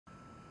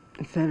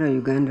Fellow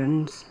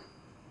Ugandans,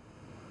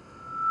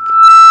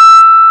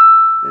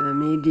 the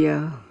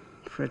media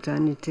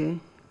fraternity,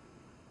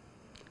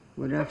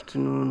 good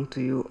afternoon to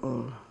you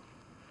all.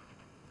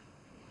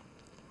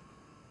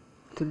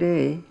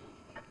 Today,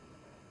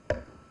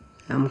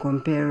 I'm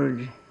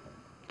compelled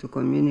to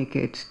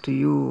communicate to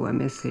you a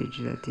message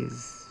that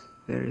is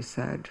very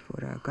sad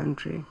for our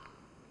country,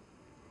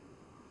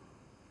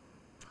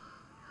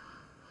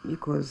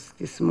 because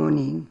this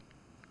morning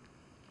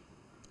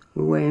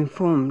we were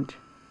informed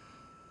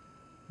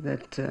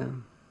that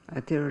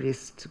a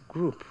terrorist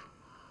group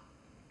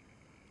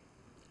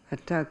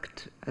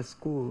attacked a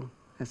school,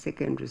 a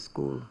secondary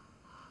school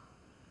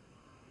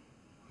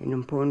in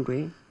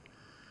Mpondwe,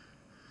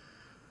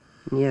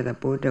 near the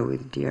border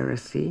with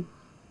DRC.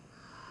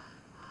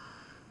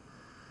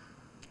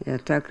 They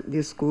attacked,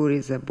 this school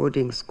is a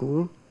boarding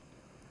school.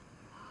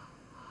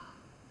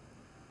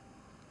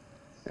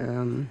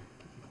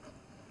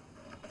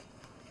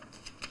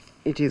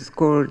 It is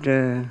called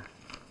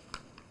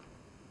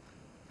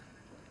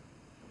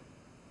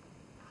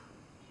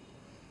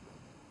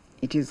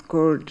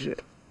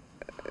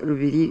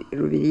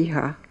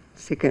Lhubiriha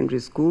Secondary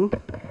School.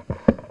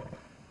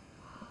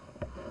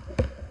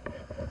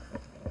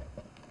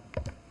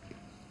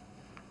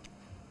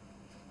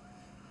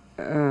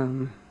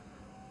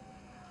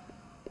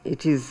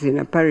 It is in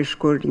a parish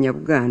called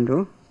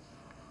Nyabugando,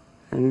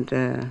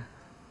 and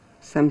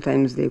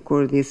sometimes they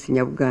call this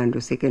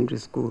Nyabugando Secondary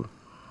School,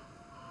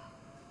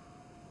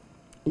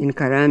 in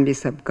Karambi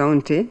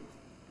Sub-County,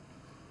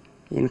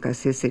 in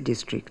Kasese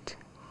District.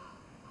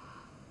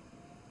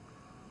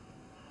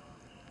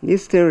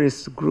 This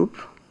terrorist group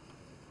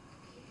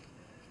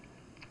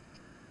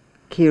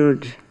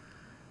killed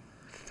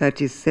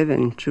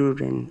 37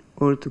 children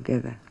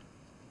altogether,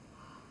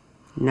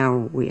 now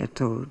we are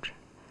told.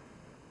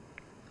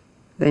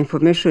 The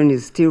information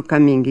is still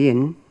coming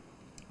in,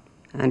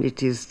 and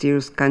it is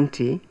still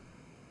scanty,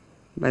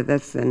 but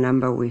that's the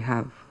number we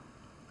have.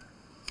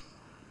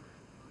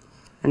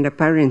 And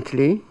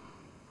apparently,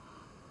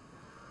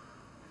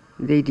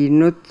 they did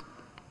not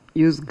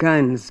use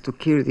guns to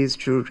kill these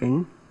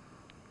children.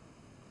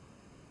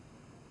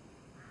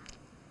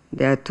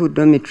 There are two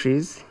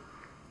dormitories,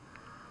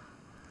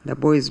 the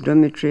boys'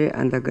 dormitory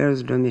and the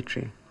girls'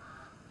 dormitory.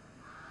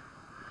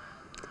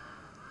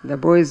 The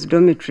boys'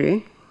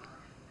 dormitory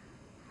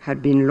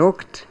had been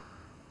locked.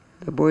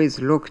 The boys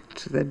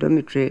locked the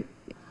dormitory,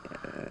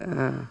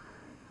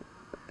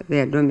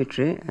 their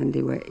dormitory, and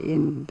they were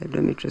in the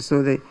dormitory.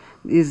 So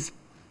this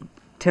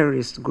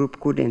terrorist group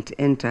couldn't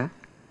enter.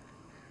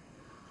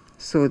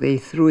 So they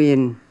threw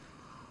in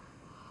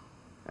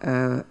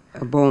a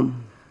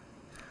bomb.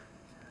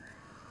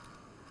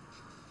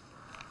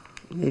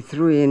 They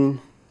threw in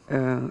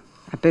a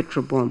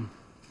petrol bomb.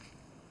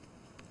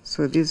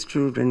 So these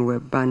children were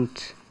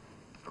burnt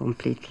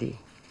completely.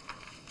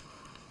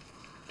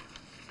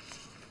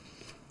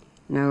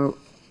 Now,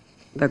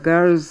 the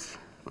girls,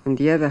 on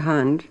the other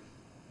hand,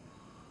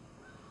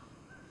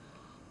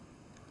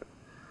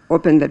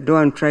 opened the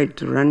door and tried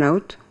to run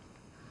out.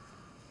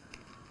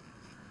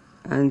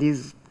 And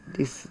this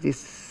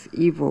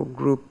evil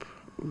group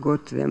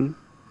got them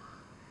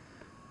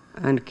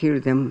and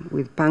killed them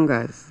with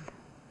pangas.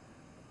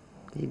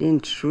 They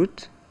didn't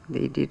shoot,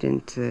 they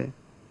didn't,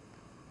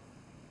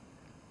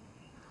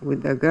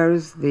 with the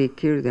girls, they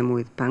killed them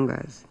with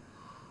pangas.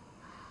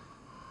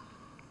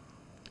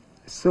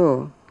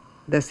 So,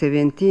 the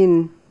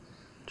 17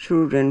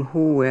 children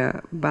who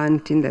were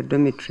burnt in the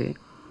dormitory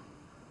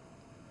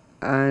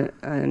are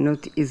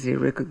not easily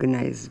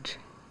recognized.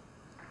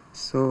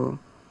 So,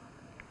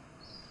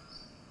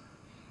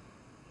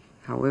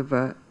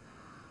 however,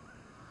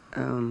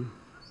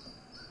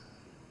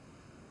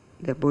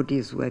 the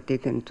bodies were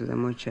taken to the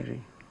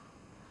mortuary.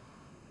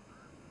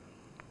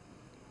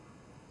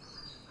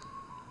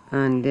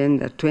 And then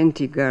the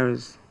 20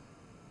 girls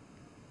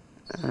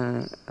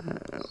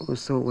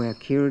also were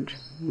killed.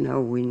 Now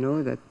we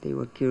know that they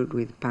were killed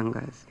with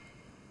pangas.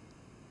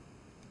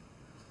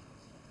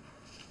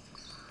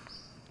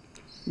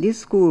 This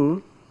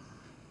school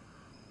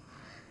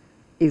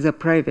is a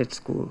private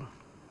school.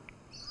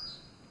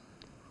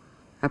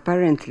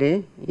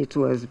 Apparently, it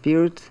was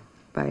built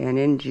by an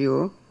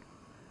NGO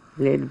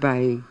led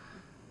by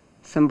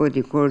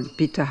somebody called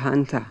Peter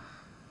Hunter.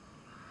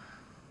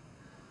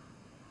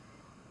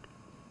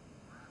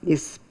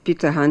 This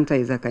Peter Hunter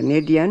is a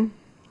Canadian.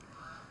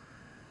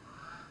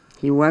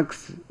 He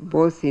works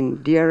both in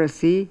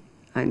DRC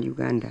and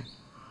Uganda.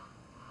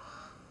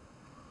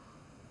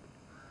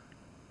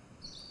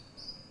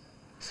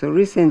 So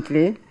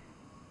recently,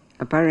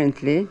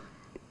 apparently,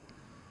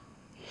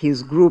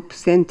 his group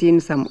sent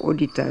in some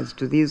auditors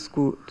to this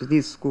school,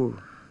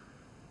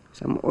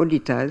 some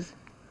auditors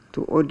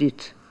to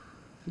audit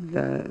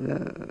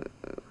the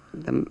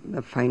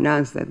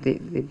finance that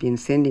they've been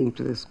sending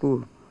to the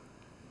school.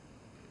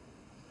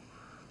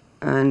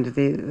 And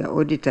the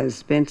auditors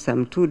spent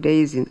some 2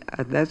 days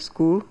at that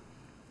school,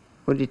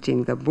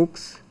 auditing the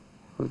books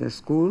of the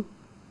school.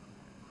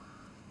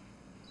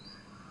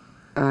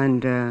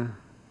 And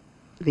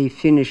they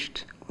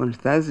finished on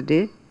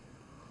Thursday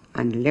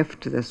and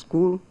left the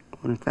school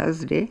on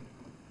Thursday,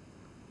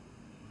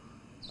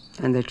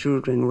 and the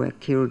children were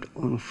killed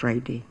on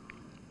Friday.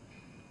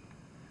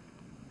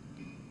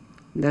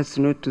 That's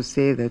not to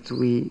say that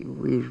we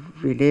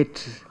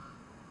relate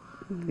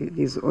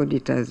these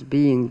auditors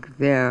being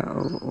there,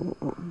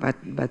 but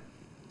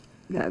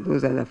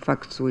those are the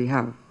facts we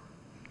have.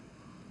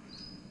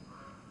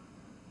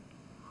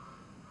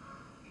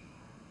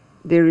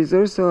 There is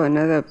also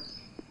another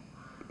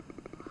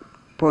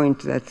point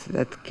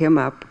that came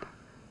up,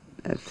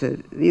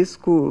 that this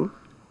school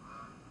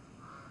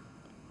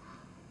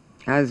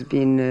has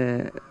been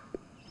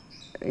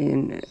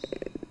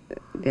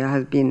there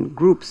has been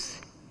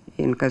groups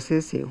in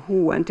Kasese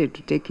who wanted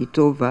to take it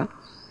over,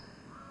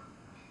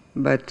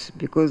 but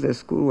because the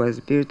school was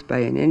built by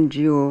an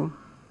NGO,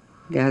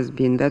 there has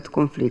been that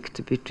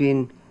conflict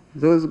between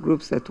those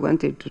groups that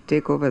wanted to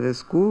take over the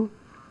school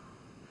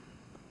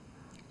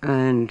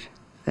and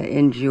the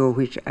NGO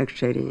which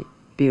actually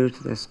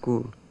built the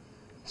school.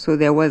 So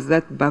there was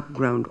that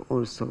background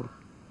also.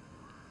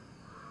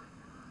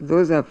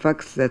 Those are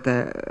facts that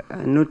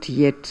are not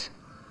yet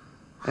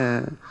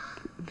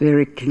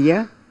very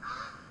clear,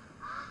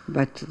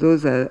 but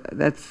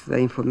that's the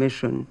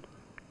information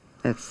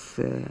that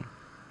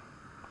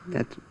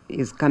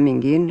is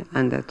coming in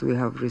and that we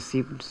have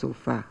received so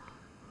far.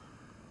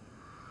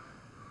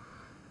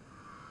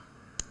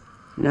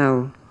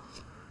 Now,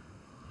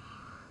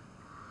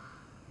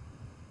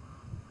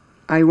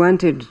 I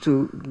wanted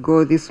to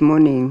go this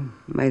morning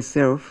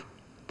myself,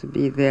 to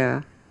be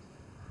there,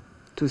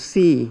 to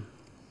see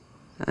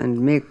and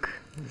make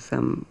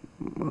some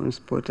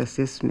on-spot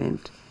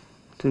assessment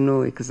to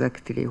know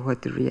exactly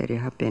what really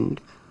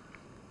happened.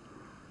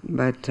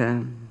 But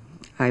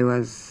I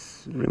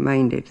was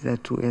reminded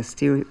that we are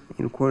still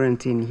in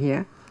quarantine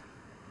here,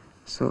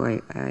 so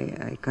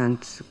I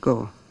can't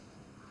go.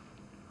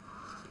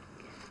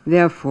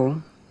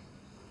 Therefore,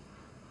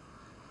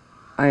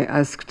 I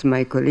asked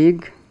my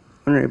colleague,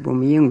 Honorable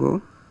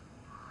Muyingo,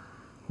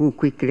 who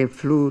quickly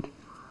flew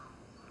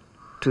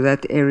to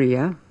that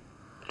area,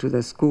 to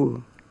the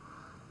school,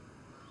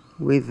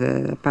 with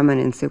the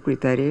permanent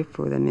secretary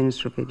for the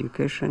Ministry of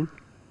Education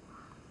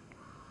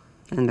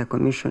and the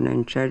commissioner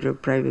in charge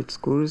of private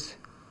schools,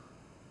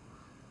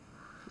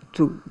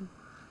 to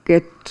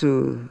get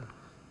to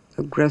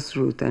the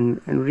grassroots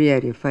and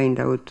really find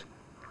out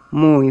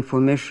more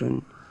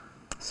information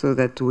so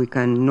that we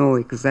can know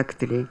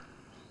exactly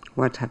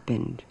what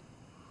happened.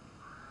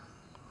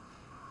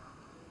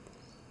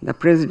 The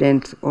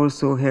President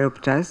also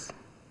helped us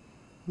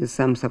with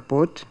some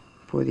support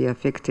for the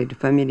affected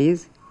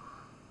families,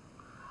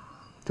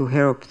 to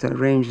help to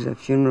arrange the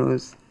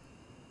funerals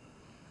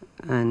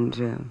and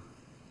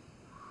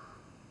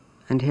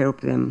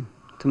help them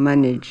to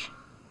manage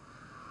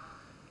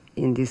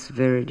in this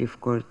very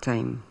difficult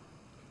time.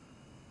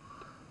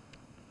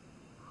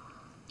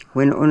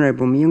 When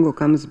Honorable Muyingo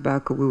comes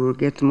back, we will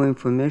get more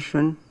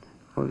information,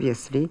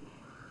 obviously,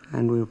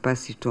 and we'll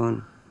pass it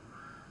on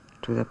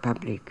to the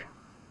public.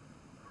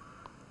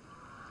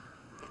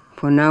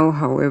 For now,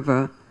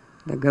 however,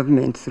 the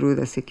government, through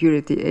the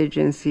security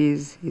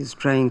agencies, is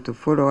trying to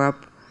follow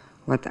up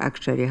what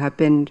actually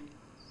happened,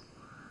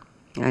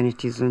 and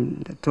it is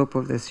on the top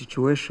of the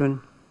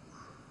situation.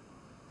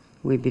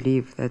 We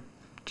believe that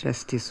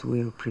justice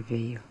will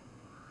prevail.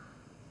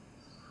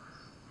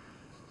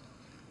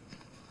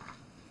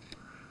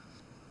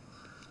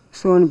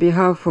 So on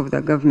behalf of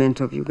the government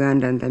of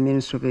Uganda and the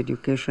Ministry of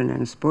Education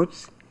and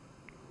Sports,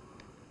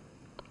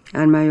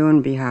 and my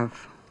own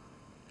behalf,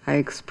 I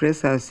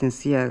express our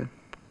sincere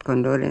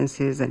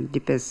condolences and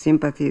deepest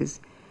sympathies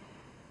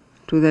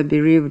to the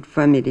bereaved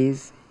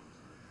families,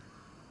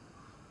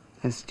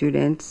 the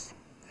students,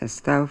 the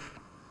staff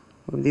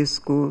of this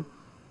school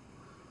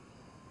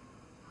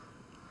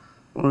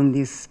on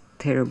this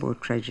terrible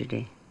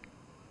tragedy.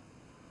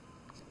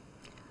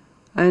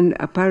 And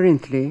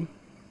apparently,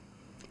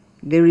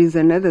 there is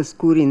another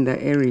school in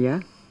the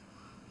area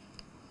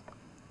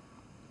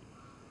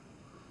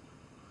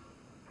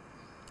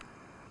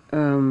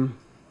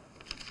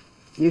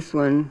this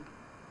one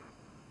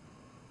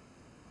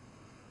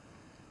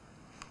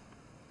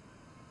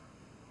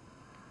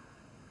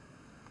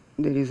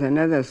there is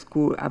another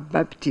school, a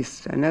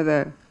Baptist,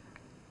 another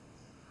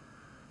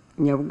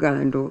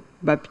Nyabugando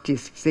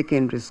Baptist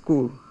Secondary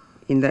School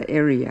in the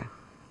area.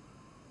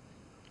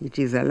 It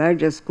is a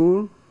larger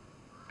school,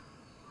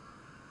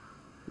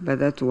 but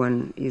that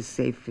one is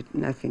safe.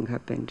 Nothing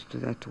happened to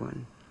that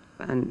one.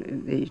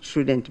 And it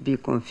shouldn't be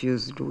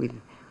confused with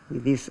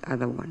this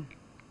other one.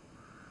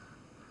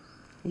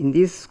 In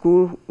this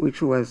school,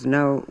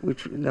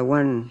 the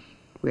one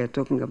we are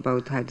talking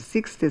about, had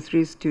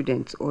 63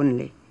 students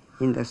only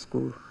in the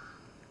school.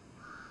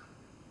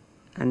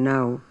 And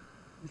now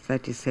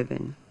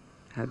 37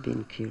 have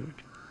been killed.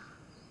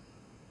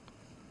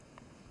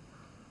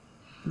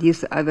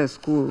 This other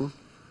school,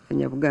 the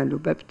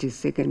Nyabugando Baptist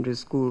Secondary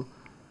School,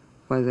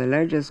 was a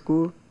larger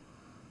school,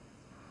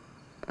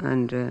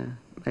 and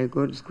by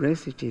God's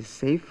grace it is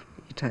safe.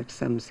 It had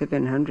some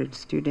 700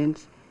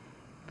 students,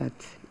 but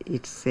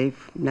it's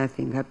safe.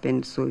 Nothing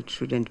happened, so it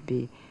shouldn't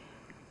be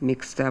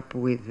mixed up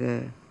with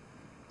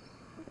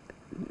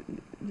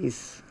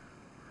this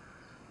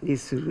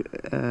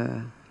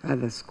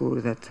other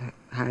school that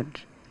had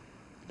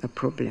the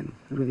problem,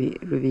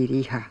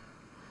 Lhubiriha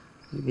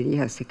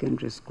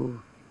Secondary School.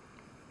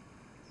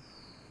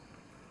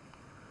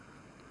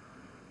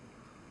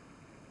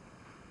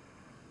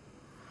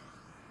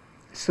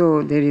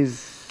 So there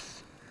is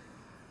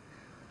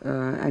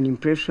an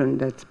impression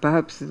that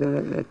perhaps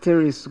the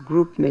terrorist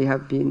group may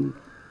have been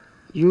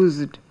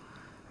used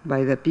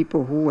by the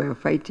people who were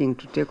fighting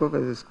to take over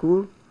the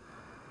school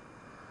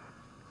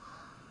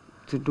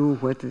to do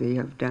what they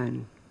have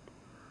done.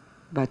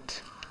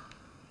 But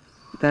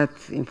that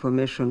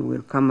information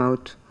will come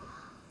out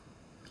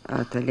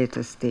at a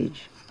later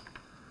stage,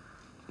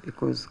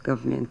 because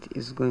government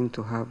is going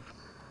to have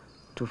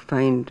to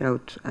find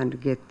out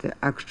and get the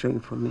actual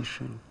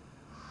information.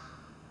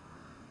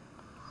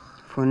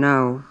 For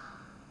now,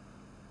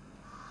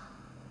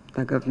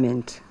 the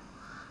government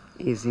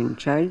is in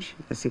charge.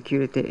 The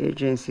security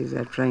agencies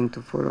are trying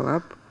to follow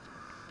up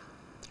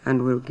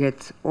and will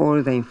get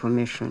all the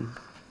information.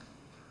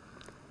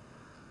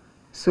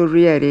 So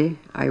really,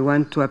 I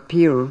want to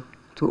appeal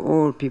to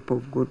all people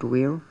of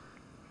goodwill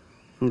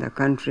in the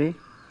country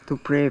to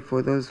pray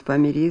for those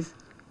families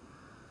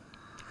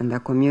and the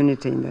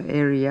community in the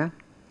area,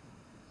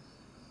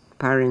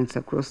 parents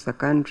across the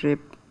country.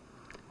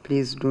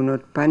 Please do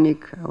not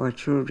panic. Our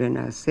children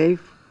are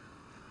safe,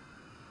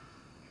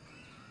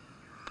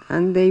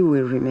 and they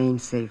will remain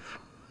safe.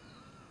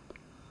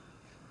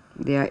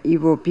 They are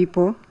evil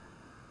people,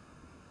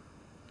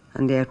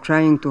 and they are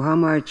trying to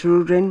harm our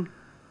children,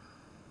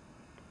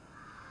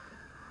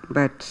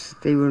 but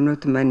they will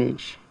not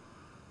manage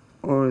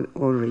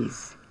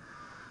always.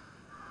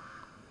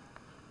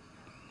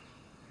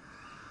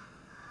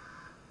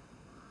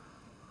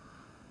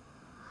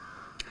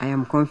 I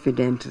am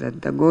confident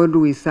that the God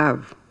we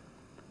serve,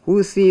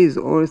 who sees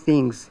all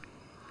things,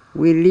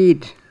 will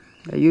lead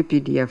the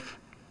UPDF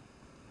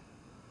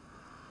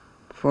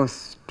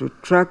force to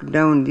track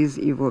down these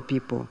evil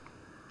people,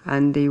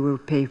 and they will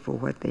pay for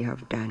what they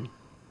have done.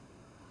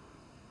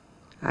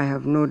 I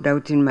have no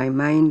doubt in my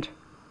mind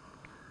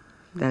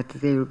that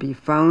they will be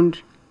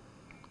found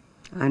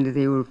and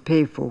they will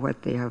pay for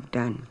what they have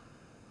done.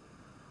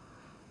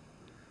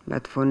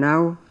 But for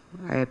now,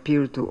 I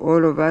appeal to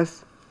all of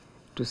us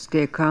to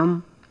stay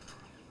calm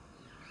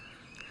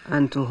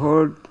and to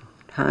hold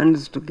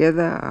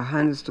our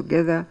hands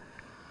together,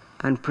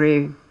 and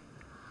pray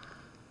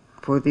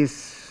for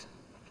this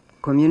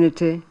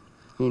community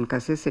in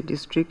Kasese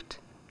District,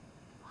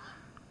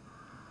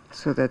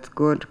 so that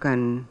God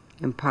can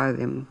empower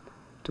them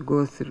to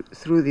go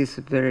through this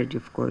very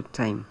difficult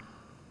time.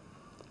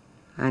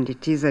 And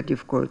it is a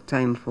difficult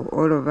time for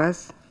all of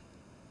us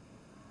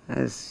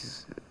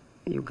as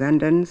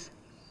Ugandans,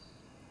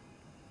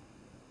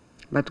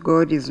 but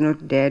God is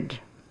not dead,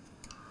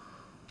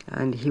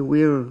 and He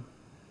will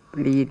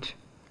lead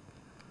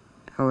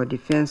our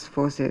defense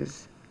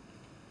forces,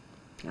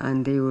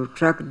 and they will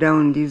track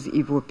down these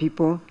evil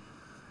people,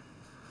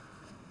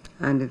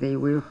 and they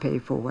will pay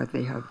for what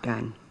they have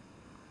done.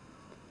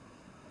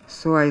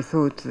 So I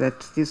thought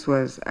that this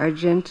was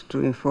urgent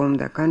to inform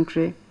the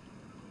country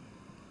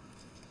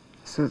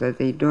so that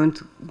they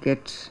don't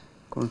get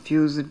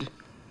confused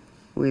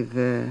with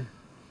the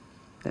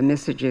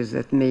messages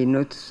that may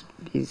not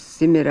be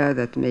similar,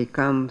 that may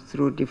come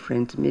through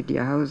different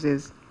media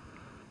houses.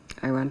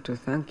 I want to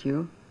thank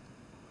you,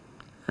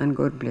 and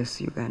God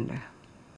bless Uganda.